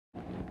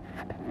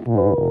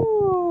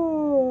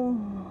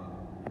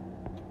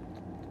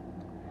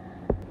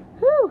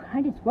Whew,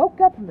 I just woke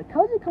up from the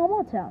Cozy Calm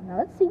Hotel. Now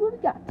let's see what we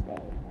got today.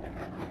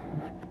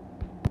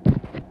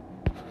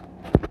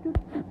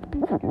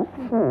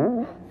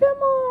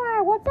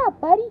 Filmore, what's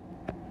up, buddy?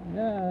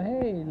 Oh,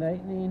 hey,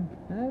 Lightning.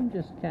 I'm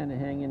just kind of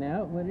hanging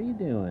out. What are you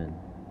doing?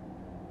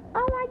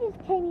 Oh, I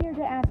just came here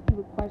to ask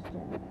you a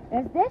question.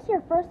 Is this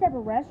your first ever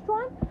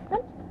restaurant? He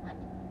says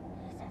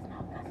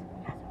no, because he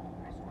has a whole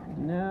restaurant.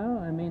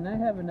 No, I mean, I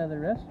have another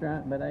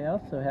restaurant, but I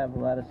also have a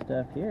lot of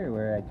stuff here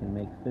where I can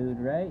make food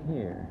right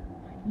here.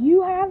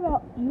 You have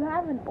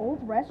an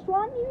old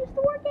restaurant you used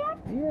to work at?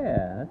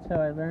 Yeah, that's how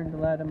I learned a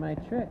lot of my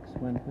tricks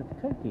with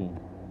cooking.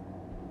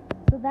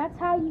 So that's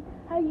how you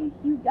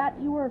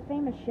were a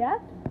famous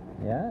chef?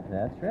 Yeah,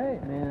 that's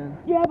right, man.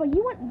 Yeah, but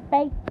your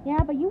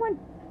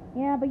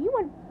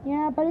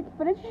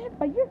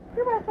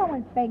restaurant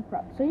went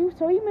bankrupt. So you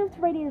moved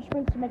to Radiator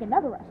Springs to make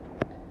another restaurant.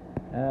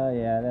 Oh,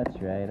 yeah,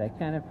 that's right. I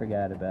kind of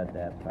forgot about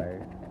that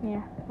part.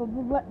 Yeah, but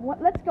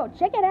let's go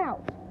check it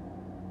out.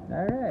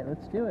 All right,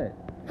 let's do it.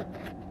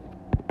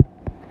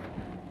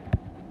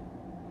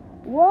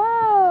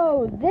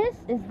 Whoa,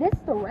 is this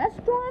the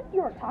restaurant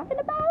you were talking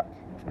about?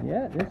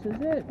 Yeah, this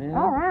is it, man.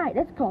 All right,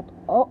 it's called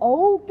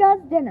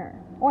Olga's Dinner,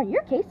 or in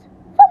your case,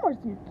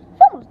 Filmores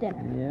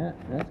Dinner. Yeah,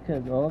 that's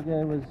because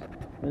Olga was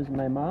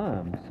my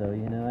mom, so,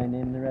 I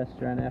named the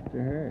restaurant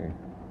after her.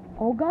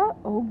 Olga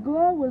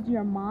was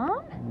your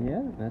mom?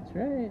 Yeah, that's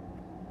right.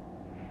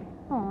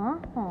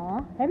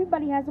 Aw,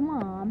 everybody has a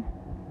mom.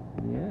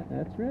 Yeah,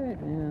 that's right,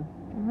 man.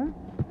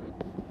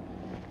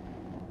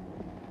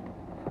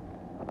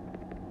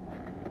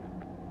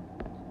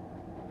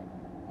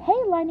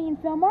 Hey, Lightning and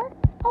Filmore.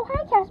 Oh,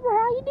 hi, Casper. How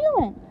are you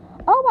doing?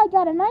 Oh, I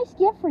got a nice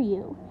gift for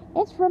you.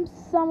 It's from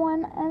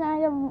someone,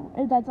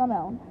 and that's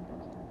unknown.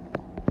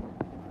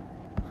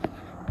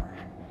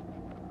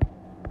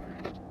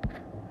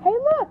 Hey,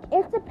 look!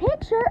 It's a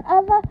picture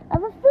of a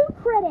food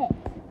critic.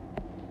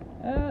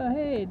 Oh,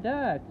 hey,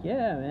 Doc.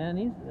 Yeah, man,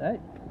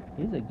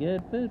 he's a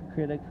good food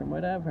critic from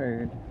what I've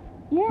heard.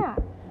 Yeah,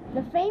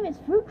 the famous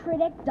food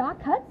critic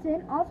Doc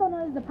Hudson, also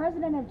known as the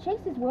president of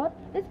Chase's World,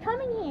 is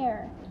coming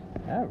here.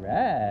 All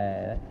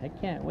right. I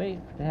can't wait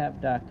to have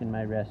Doc in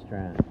my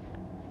restaurant.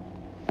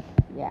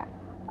 Yeah,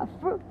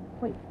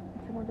 wait,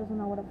 someone doesn't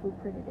know what a food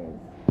critic is.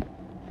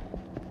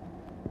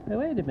 Hey,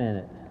 wait a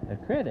minute. A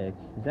critic?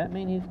 Does that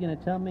mean he's going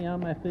to tell me all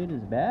my food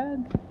is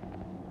bad?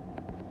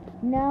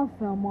 No,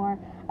 Fillmore.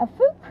 A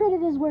food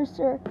critic is where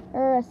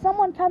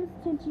someone comes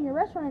into your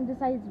restaurant and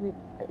decides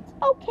it's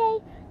okay,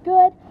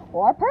 good,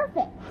 or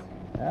perfect.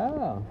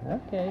 Oh,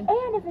 okay.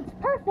 And if it's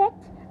perfect,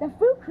 the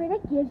food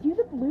critic gives you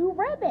the blue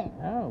ribbon.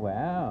 Oh,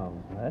 wow.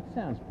 Well, that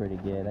sounds pretty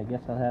good. I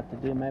guess I'll have to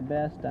do my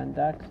best on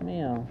Doc's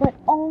meal. But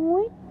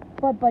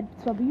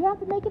you have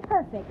to make it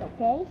perfect,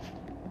 okay?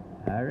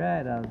 All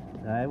right.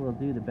 I will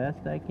do the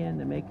best I can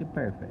to make it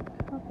perfect.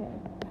 Okay.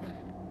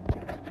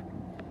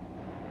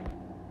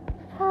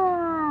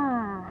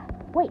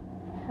 Wait.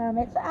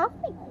 It's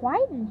awfully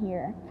quiet in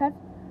here.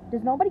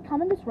 Does nobody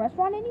come in this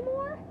restaurant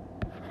anymore?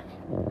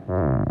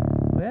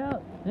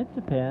 Well, it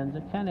depends.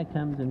 It kind of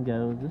comes and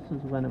goes. This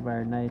is one of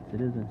our nights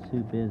that isn't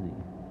too busy.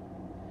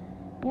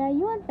 Yeah,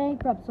 you went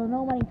bankrupt, so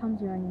nobody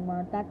comes here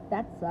anymore. That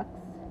sucks.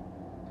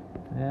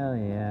 Well,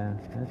 yeah,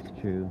 that's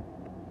true.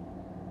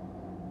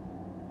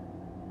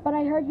 But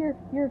I heard your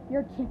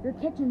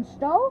kitchen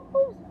stove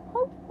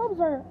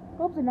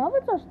hobes and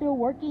ovens are still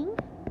working.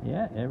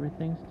 Yeah,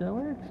 everything still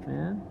works,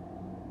 man.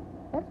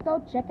 Let's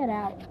go check it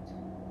out.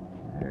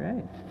 All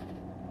right.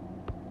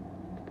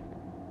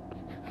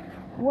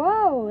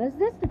 Whoa, is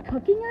this the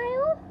cooking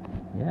aisle?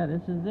 Yeah,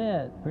 this is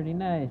it. Pretty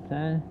nice,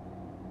 huh?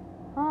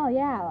 Oh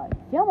yeah,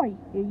 Fillmore,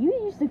 you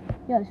used to,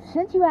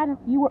 since you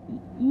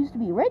used to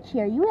be rich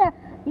here, you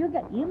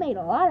made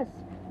a lot of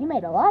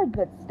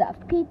good stuff.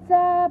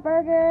 Pizza,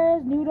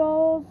 burgers,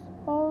 noodles,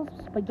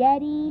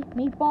 spaghetti,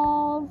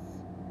 meatballs.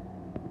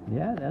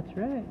 Yeah, that's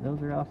right.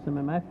 Those are all some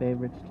of my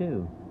favorites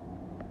too.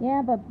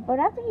 Yeah, but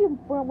after you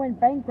went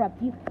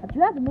bankrupt, you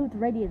had to move to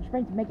Radiator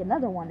Springs to make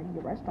another one of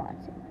your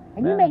restaurants.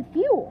 And you made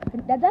fuel.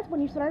 That's when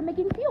you started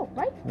making fuel,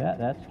 right? Yeah,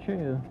 that's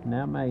true.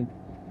 Now my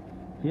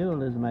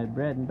fuel is my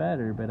bread and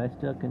butter, but I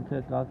still can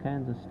cook all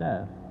kinds of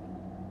stuff.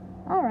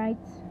 All right.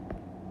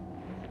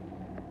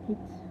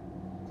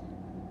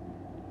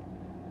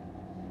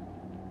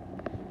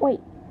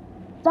 Wait,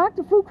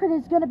 Dr. Food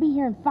Critic is going to be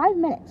here in 5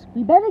 minutes.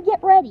 We better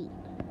get ready.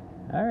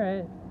 All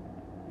right.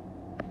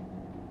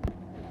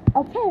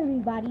 Okay,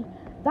 everybody.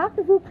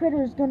 Dr. Food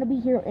Critter is going to be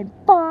here in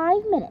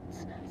 5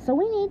 minutes. So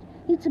we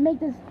need to make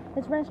this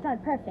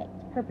restaurant perfect.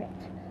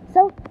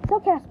 So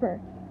Casper,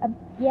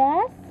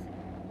 yes?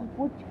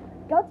 Go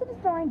to the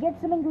store and get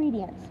some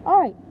ingredients. All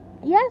right.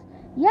 Yes,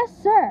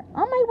 sir.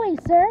 On my way,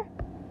 sir.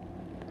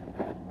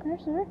 There,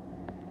 sir.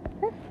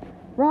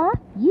 Ra,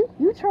 you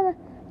turn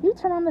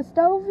on the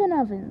stove and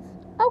ovens.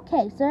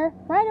 Okay, sir.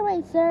 Right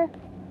away, sir.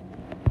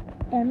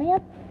 And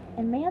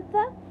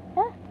Mantha,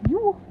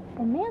 you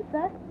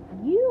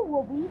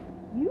will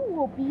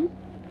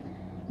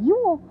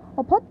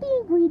I'll put the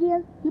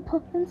ingredients you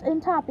put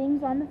in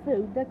toppings on the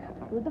food the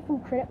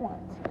food critic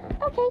wants.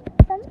 Okay,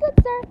 sounds good,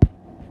 sir.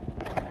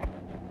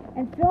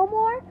 And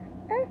Fillmore?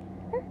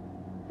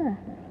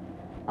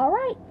 All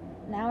right,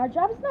 now our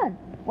job is done.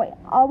 Wait,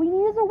 all we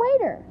need is a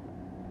waiter.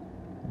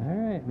 All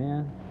right,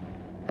 man.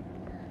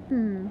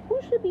 Who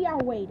should be our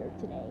waiter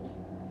today?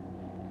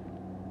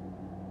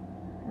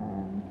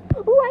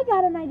 Ooh, I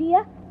got an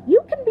idea.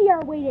 You can be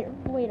our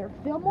waiter,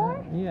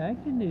 Fillmore. Yeah, I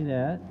can do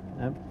that.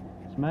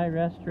 It's my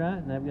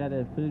restaurant, and I've got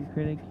a food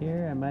critic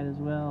here. I might as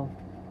well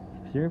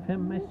serve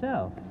him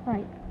myself. All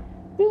right.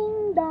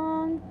 Ding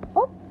dong.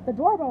 Oh, the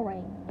doorbell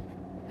rang.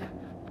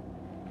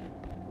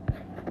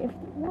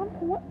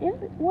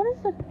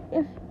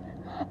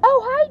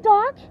 Oh, hi,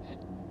 Doc.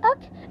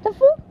 The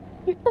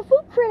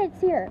food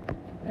critic's here.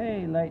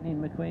 Hey, Lightning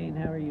McQueen,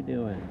 how are you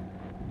doing?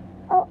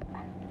 Oh,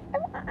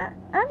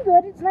 I'm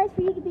good. It's nice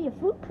for you to be a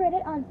food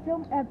critic on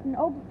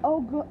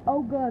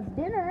Olga's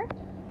Dinner.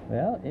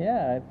 Well,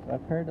 yeah,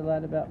 I've heard a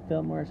lot about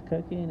Fillmore's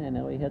cooking. I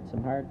know he had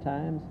some hard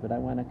times, but I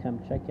want to come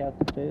check out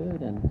the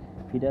food, and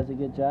if he does a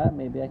good job,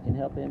 maybe I can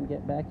help him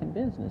get back in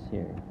business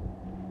here.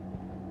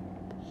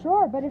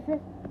 Sure, but if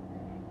it...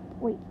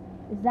 Wait,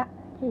 is that...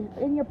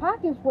 In your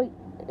pockets, wait,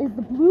 is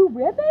the blue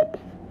ribbon?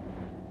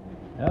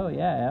 Oh,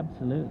 yeah,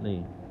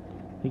 absolutely.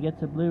 If he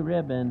gets a blue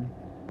ribbon,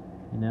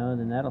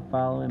 then that'll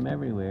follow him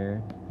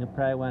everywhere. He'll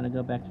probably want to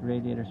go back to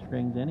Radiator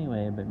Springs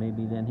anyway, but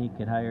maybe then he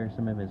could hire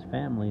some of his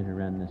family to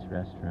run this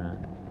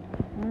restaurant.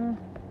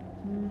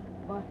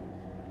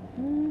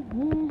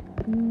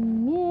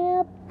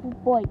 Yeah,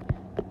 boy.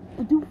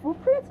 Do food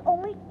critics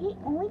only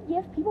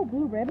give people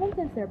blue ribbons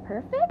if they're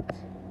perfect?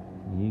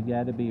 You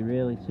gotta be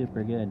really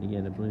super good to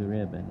get a blue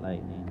ribbon,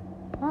 Lightning.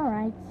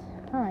 Alright.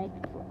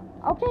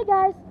 Okay,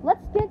 guys,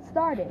 let's get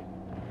started.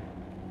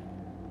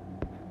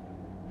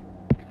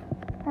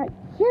 Alright,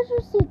 here's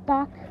your seat,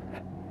 Doc.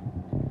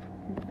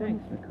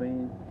 Thanks,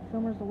 McQueen.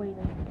 Filmer's the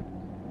waiter.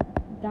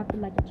 Doc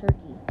would like a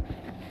turkey.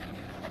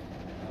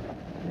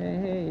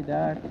 Hey,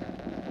 Doc.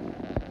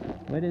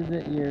 What is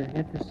it you're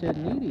interested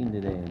in eating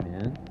today,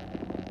 man?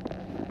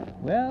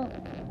 Well,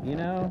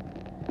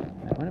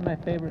 one of my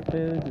favorite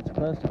foods, it's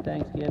close to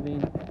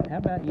Thanksgiving. How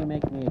about you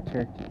make me a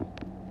turkey?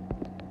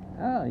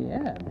 Oh,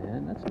 yeah,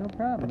 man, that's no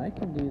problem. I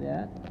can do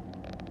that.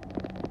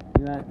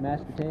 You want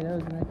mashed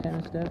potatoes and that kind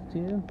of stuff,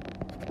 too?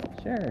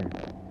 Sure.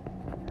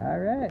 All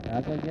right,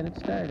 I'll go get it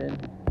started.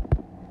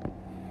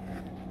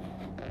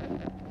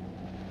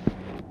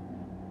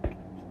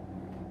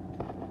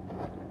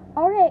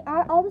 Alright,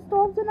 all the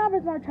stoves and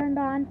ovens are turned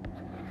on.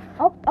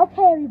 Oh,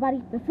 okay,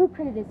 everybody, the food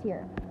critic is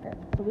here.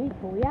 So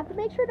we have to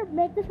make sure to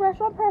make this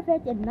restaurant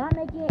perfect and not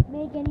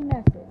make any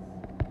messes.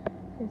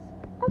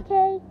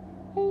 Okay,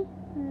 hey,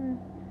 I'm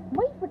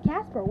waiting for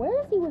Casper. Where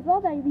is he with all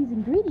these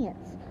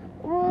ingredients?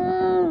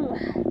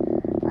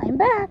 I'm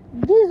back.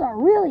 These are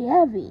really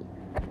heavy.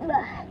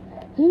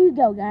 Here you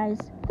go, guys.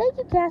 Thank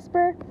you,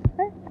 Casper.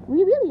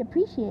 We really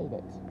appreciate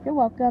it. You're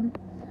welcome.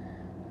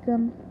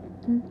 Can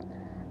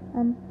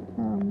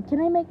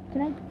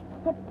I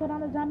put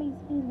on the zombies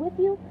with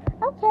you?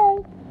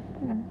 Okay.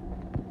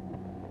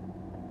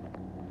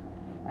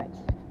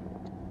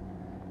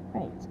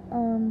 Right.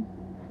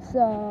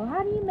 So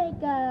how do you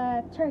make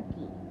a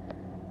turkey?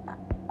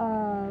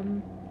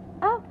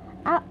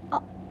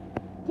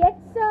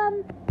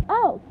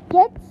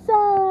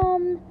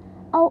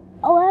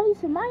 At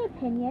least in my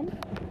opinion,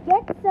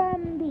 get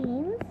some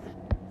beans.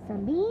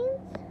 Some beans?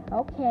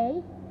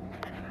 Okay.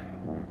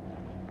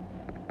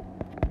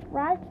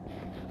 Right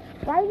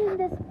in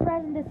this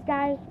present, this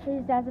guy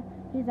he's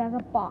as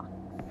a box.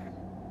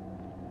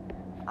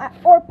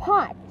 Or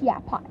pot. Yeah,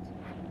 pot.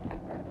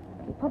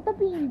 You put the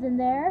beans in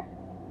there.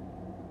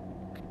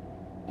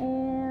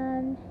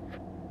 And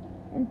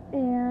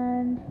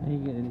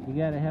You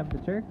gotta have the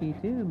turkey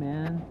too,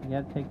 man. You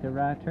gotta take the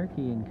raw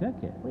turkey and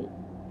cook it. Wait,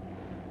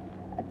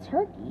 a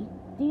turkey?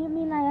 Do you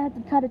mean I have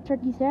to cut a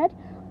turkey's head?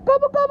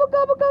 Gobble, gobble,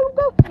 gobble, gobble,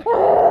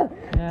 gobble.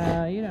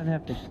 No, you don't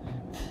have to.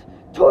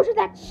 Torture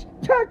that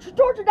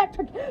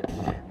turkey.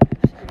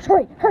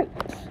 Hurry.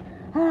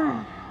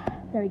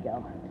 There we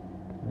go.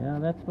 Well,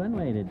 that's one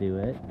way to do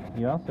it.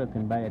 You also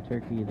can buy a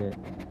turkey that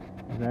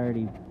has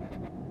already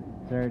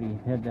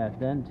had that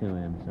done to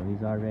him, so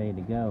he's all ready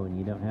to go, and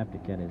you don't have to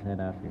cut his head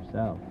off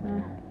yourself.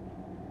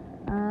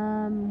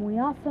 We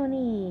also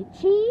need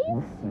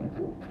cheese.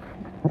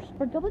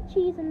 Sprinkle the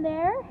cheese in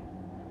there,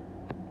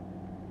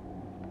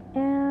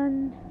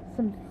 and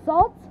some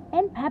salt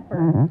and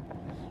pepper,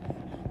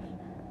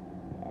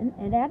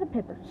 and add the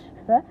peppers.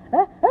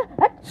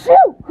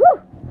 Achoo!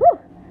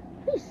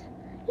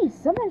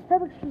 Sometimes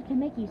pepper can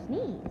make you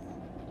sneeze.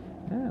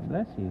 Oh,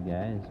 bless you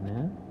guys,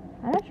 man.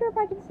 I'm not sure if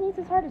I can sneeze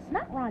as hard as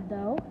Snot Rod,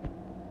 though.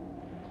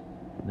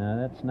 No,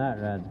 that Snot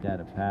Rod's got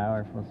a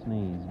powerful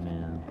sneeze,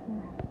 man.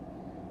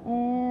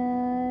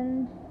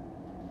 And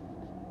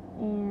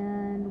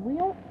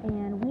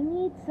we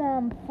need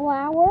some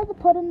flour to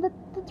put in the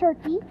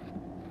turkey,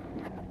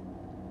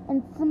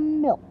 and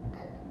some milk,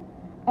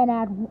 and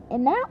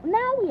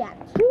now we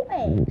add 2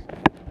 eggs.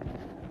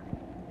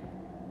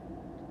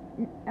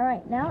 All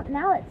right, now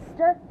let's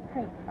stir.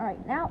 All right,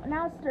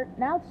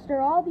 now stir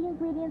all the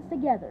ingredients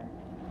together.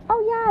 Oh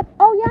yeah,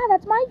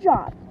 that's my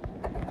job.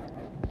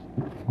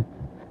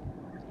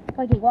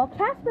 Okay, while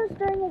Casper's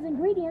stirring his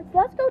ingredients,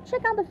 let's go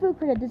check out the food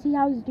critic to see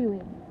how he's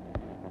doing.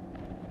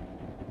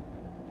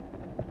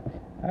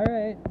 All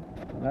right,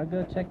 I'll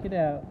go check it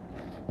out.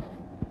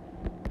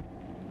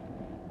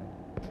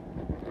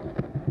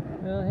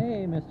 Well,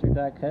 hey, Mr.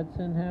 Doc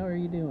Hudson, how are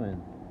you doing?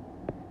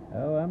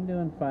 Oh, I'm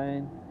doing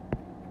fine.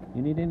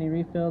 You need any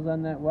refills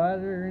on that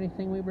water or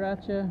anything we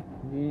brought you?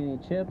 Do you need any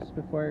chips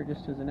before,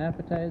 just as an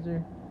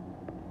appetizer?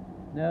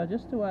 No,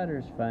 just the water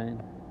is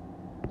fine.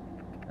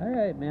 All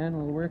right, man,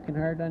 we're working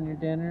hard on your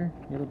dinner.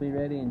 It'll be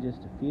ready in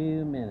just a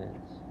few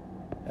minutes.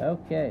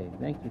 Okay,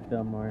 thank you,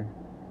 Filmore.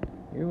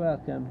 You're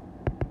welcome.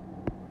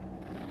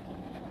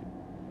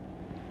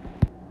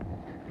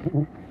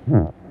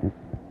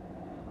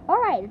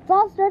 Alright, it's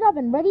all stirred up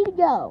and ready to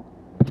go.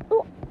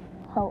 Ooh.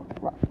 Oh,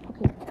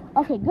 okay.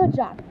 Okay, good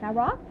job. Now,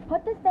 Rock,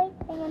 put this thing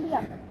in the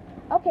oven.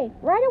 Okay,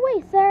 right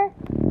away, sir.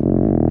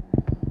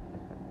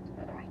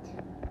 Right.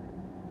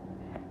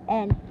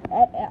 And,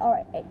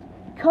 alright,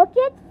 cook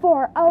it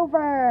for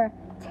over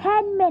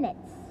 10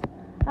 minutes.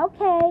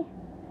 Okay.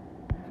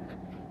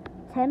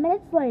 10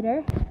 minutes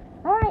later.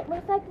 Alright,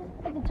 looks like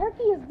the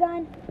turkey is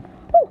done.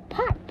 Ooh,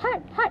 hot.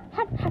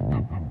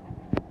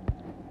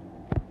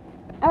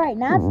 Alright,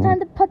 now it's time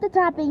to put the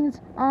toppings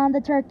on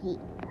the turkey.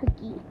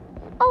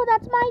 Oh,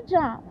 that's my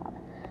job.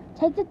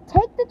 Take the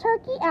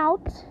turkey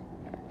out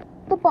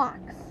the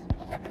box.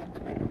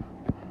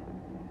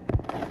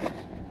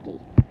 Okay,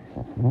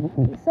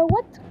 so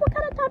what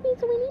kind of toppings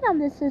do we need on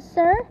this,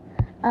 sir?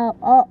 I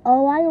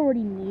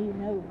already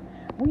know.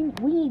 We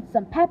need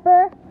some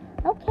pepper.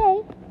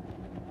 Okay.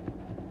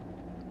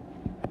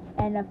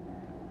 And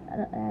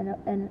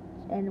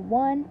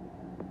one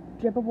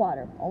drip of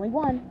water. Only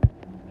one.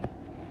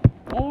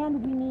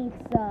 And we need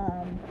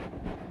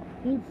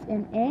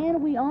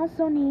we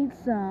also need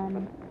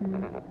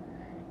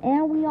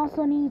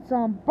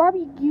some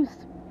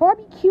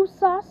barbecue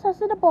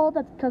sauce in a bowl.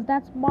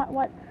 That's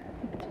what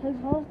it's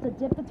supposed to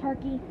dip the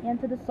turkey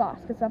into the sauce,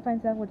 because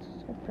sometimes that's what's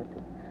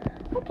turkey.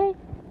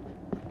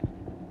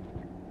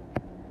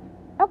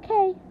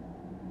 Okay.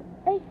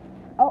 Hey.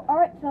 Oh, all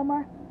right,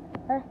 Filmer.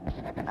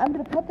 I'm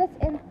gonna put this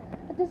in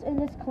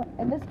this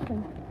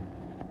clean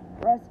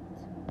present.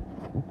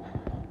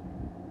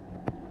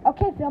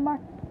 Okay, Filmer.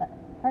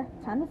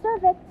 Time to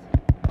serve it.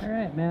 All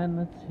right, man,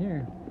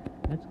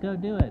 let's go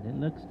do it. It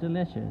looks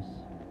delicious.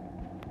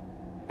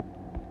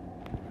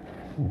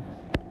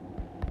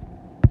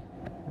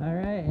 All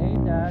right, hey,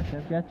 Doc,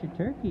 I've got your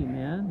turkey,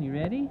 man. You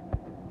ready?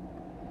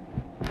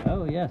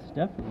 Oh, yes,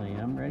 definitely.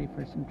 I'm ready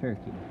for some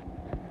turkey.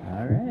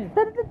 All right.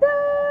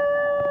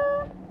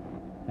 Da-da-da-da!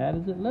 How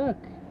does it look?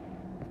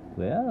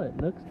 Well, it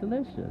looks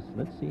delicious.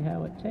 Let's see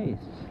how it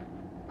tastes.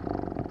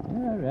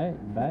 All right,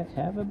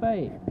 have a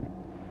bite.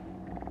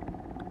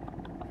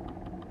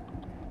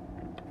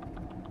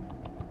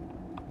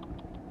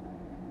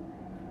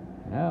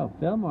 Oh,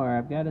 Fillmore,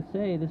 I've got to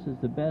say, this is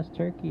the best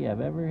turkey I've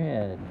ever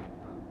had.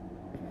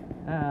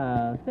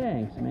 Ah,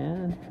 thanks,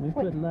 man. We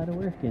put a lot of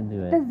work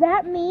into it. Does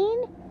that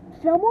mean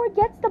Fillmore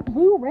gets the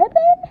blue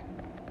ribbon?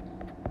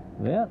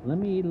 Well, let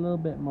me eat a little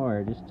bit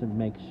more just to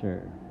make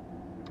sure.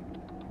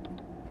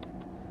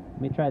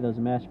 Let me try those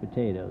mashed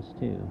potatoes,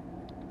 too.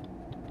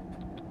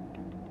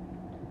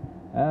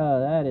 Oh,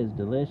 that is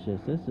delicious.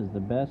 This is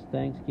the best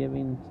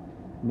Thanksgiving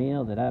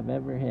meal that I've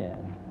ever had.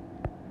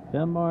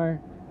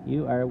 Fillmore,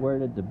 you are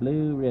awarded the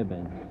blue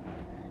ribbon.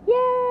 Yay!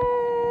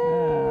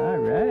 Oh, all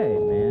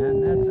right,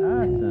 man. That's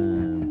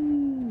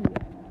awesome.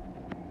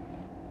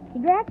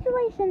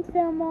 Congratulations,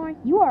 Fillmore.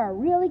 You are a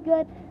really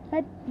good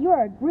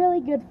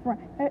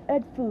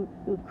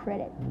food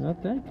critic. Well,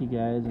 thank you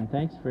guys, and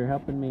thanks for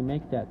helping me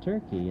make that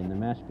turkey and the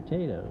mashed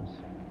potatoes.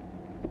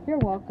 You're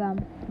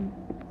welcome.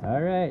 All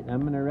right,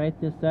 I'm going to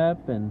write this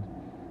up, and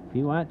if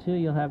you want to,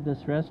 you'll have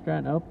this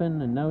restaurant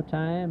open in no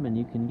time, and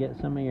you can get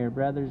some of your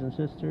brothers and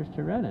sisters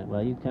to run it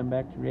while you come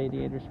back to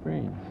Radiator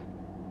Springs.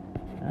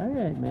 All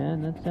right,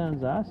 man, that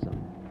sounds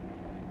awesome.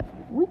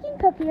 We can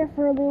cook here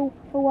for a little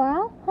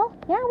while. Oh,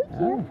 yeah, we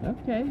can. Oh,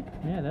 okay.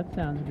 Yeah, that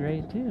sounds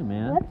great too,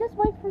 man. Let's just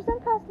wait for some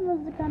customers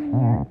to come in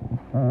here.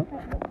 Right,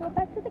 let's go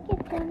back to the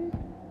kitchen.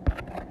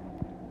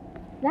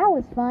 That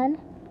was fun.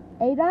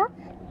 Hey, Doc?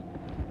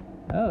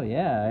 Oh,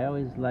 yeah,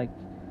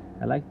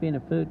 I like being a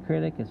food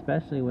critic,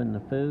 especially when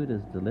the food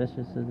is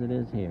delicious as it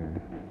is here.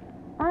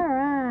 All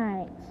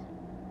right.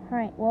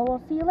 Well,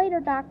 we'll see you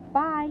later, Doc.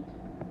 Bye.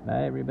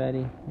 Bye,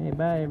 everybody. Hey,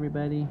 bye,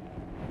 everybody.